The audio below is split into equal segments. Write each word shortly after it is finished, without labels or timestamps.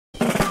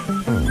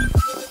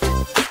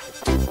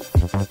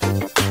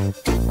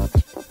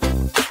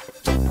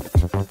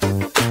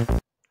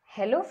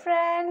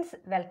friends,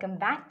 welcome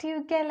back to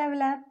UK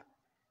Level Up.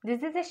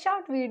 This is a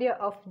short video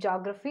of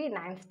Geography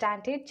 9th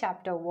Standard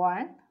Chapter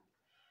 1.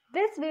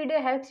 This video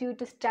helps you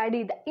to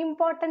study the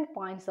important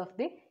points of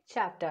the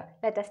chapter.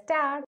 Let us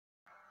start.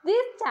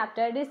 This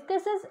chapter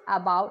discusses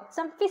about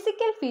some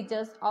physical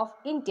features of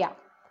India.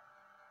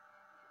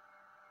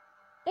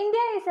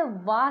 India is a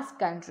vast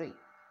country.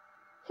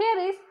 Here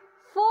is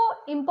 4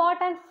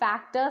 important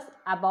factors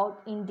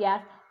about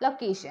India's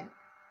location.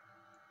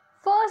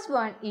 First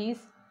one is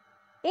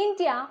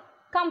India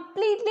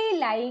completely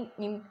lying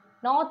in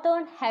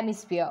northern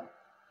hemisphere,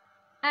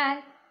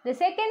 and the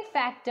second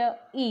factor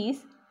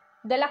is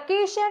the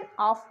location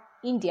of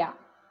India.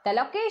 The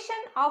location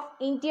of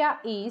India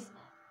is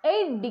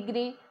 8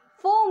 degree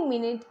 4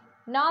 minute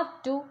north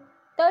to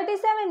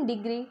 37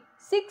 degree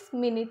 6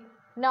 minute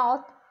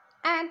north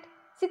and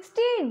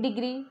 60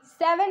 degree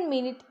 7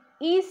 minute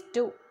east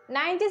to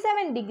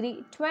 97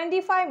 degree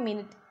 25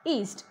 minute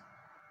east.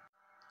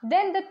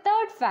 Then the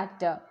third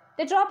factor,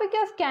 the Tropic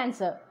of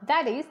Cancer,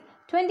 that is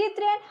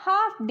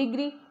 23.5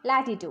 degree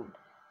latitude.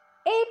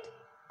 It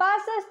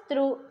passes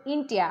through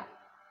India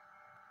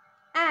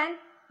and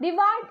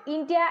divides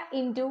India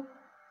into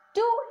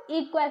 2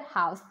 equal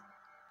halves.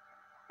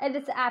 It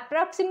is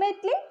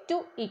approximately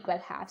 2 equal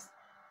halves.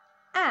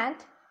 And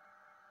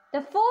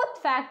the fourth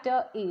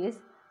factor is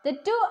the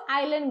 2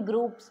 island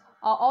groups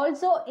are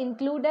also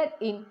included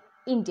in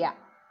India.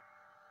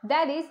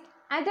 That is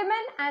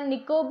Andaman and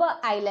Nicobar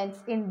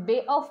Islands in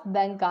Bay of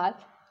Bengal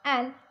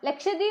and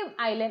Lakshadweep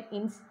Island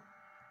in.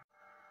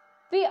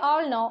 We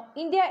all know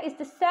India is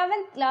the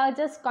 7th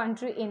largest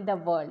country in the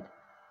world.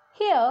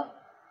 Here,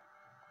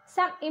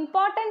 some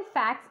important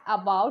facts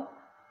about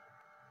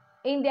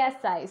India's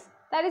size.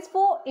 That is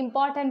 4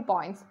 important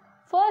points.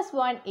 First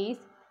one is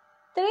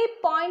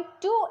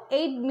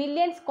 3.28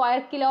 million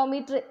square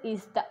kilometer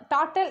is the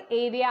total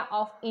area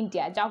of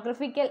India,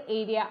 geographical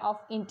area of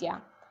India.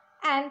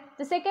 And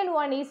the second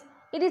one is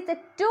it is the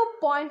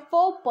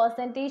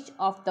 2.4%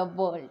 of the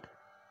world.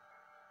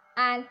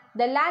 And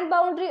the land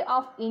boundary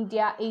of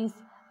India is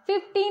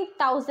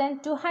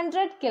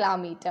 15,200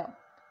 km.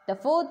 The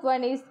fourth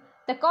one is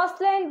the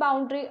coastline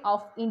boundary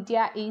of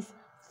India is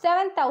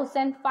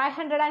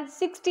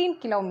 7,516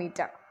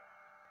 km.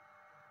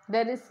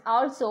 There is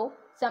also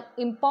some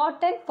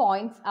important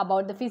points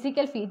about the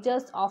physical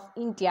features of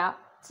India.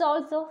 It's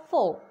also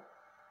 4.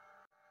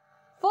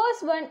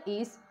 First one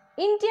is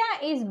India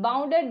is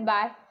bounded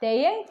by the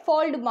Young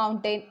Fold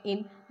Mountain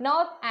in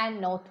north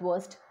and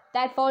northwest.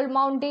 That fold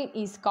mountain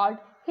is called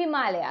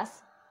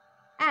Himalayas.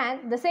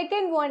 And the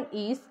second one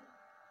is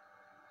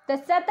the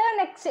southern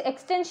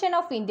extension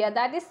of India,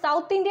 that is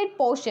South Indian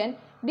portion,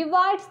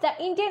 divides the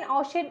Indian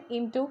Ocean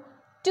into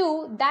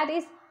 2, that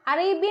is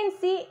Arabian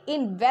Sea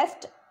in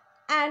west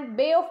and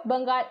Bay of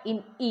Bengal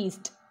in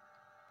east.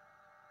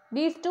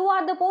 These 2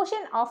 are the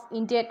portion of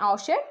Indian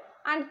Ocean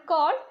and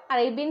called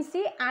Arabian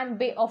Sea and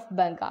Bay of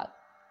Bengal.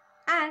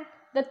 And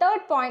the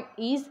third point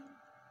is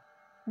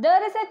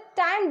there is a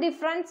time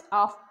difference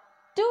of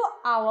 2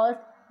 hours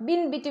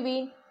in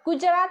between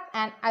Gujarat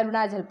and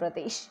Arunachal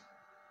Pradesh.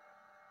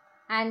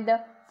 And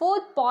the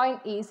fourth point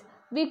is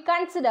we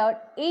considered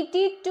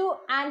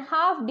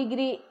 82.5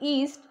 degree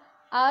east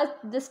as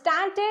the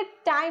standard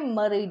time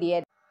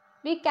meridian.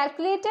 We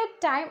calculated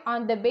time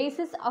on the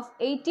basis of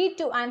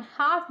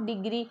 82.5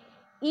 degree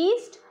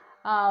east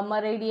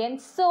meridian.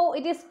 So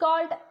it is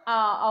called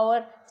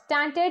our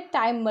standard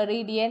time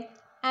meridian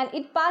and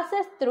it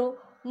passes through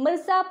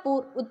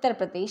Mirzapur, Uttar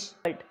Pradesh.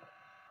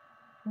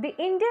 The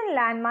Indian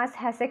landmass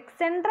has a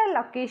central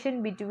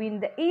location between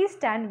the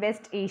East and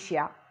West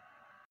Asia.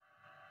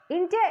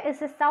 India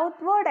is a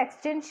southward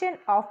extension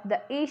of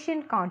the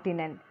Asian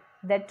continent.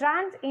 The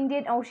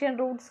trans-Indian Ocean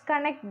routes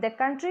connect the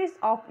countries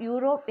of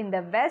Europe in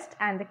the west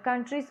and the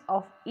countries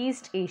of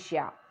East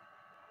Asia.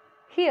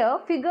 Here,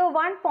 figure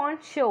 1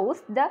 point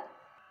shows the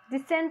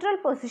central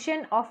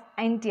position of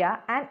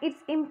India and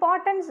its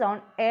importance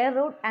on air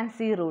route and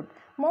sea route.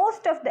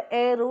 Most of the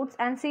air routes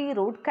and sea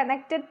route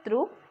connected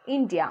through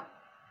India.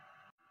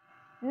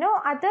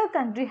 No other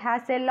country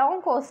has a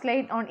long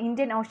coastline on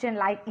Indian Ocean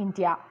like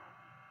India.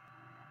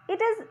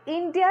 It is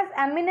India's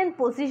eminent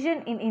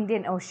position in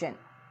Indian Ocean.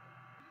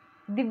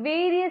 The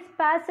various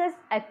passes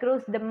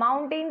across the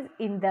mountains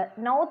in the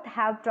north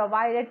have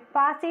provided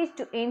passage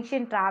to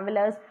ancient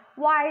travelers,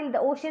 while the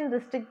ocean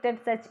restricted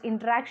such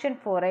interaction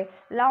for a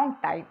long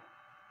time.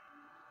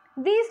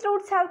 These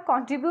routes have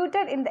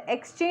contributed in the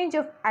exchange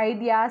of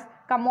ideas,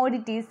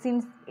 commodities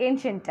since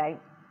ancient time.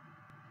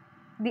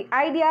 The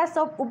ideas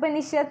of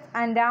Upanishads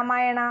and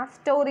Ramayana,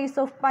 stories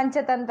of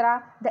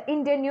Panchatantra, the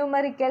Indian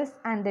numericals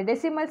and the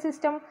decimal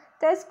system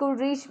thus could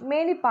reach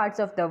many parts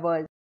of the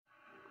world.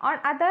 On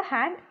the other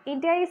hand,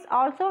 India is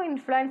also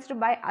influenced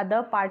by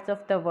other parts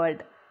of the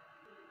world.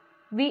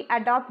 We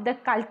adopt the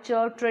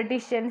culture,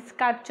 traditions,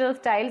 sculpture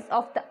styles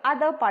of the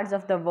other parts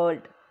of the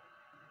world.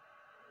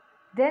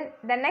 Then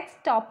the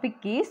next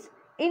topic is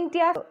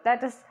India,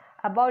 that is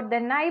about the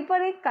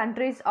neighboring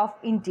countries of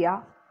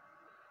India.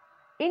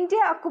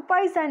 India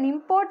occupies an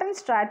important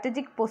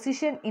strategic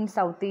position in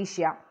South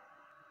Asia.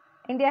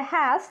 India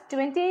has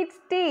 28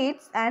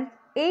 states and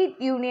 8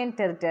 union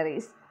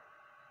territories.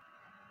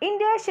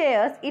 India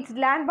shares its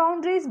land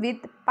boundaries with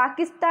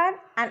Pakistan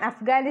and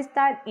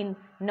Afghanistan in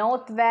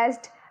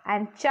northwest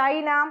and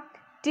China,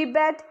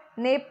 Tibet,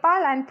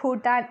 Nepal and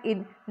Bhutan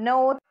in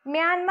north,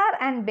 Myanmar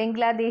and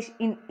Bangladesh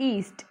in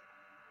east.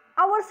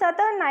 Our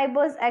southern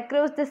neighbors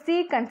across the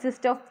sea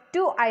consist of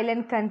 2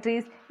 island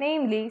countries,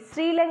 namely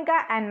Sri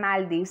Lanka and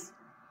Maldives.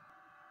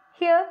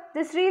 Here,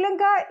 the Sri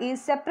Lanka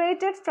is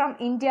separated from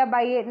India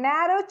by a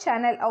narrow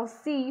channel of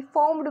sea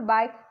formed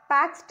by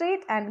Pak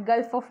Strait and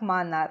Gulf of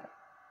Mannar.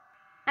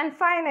 And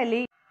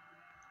finally,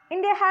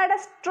 India had a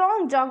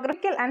strong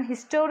geographical and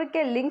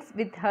historical links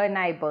with her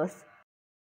neighbors.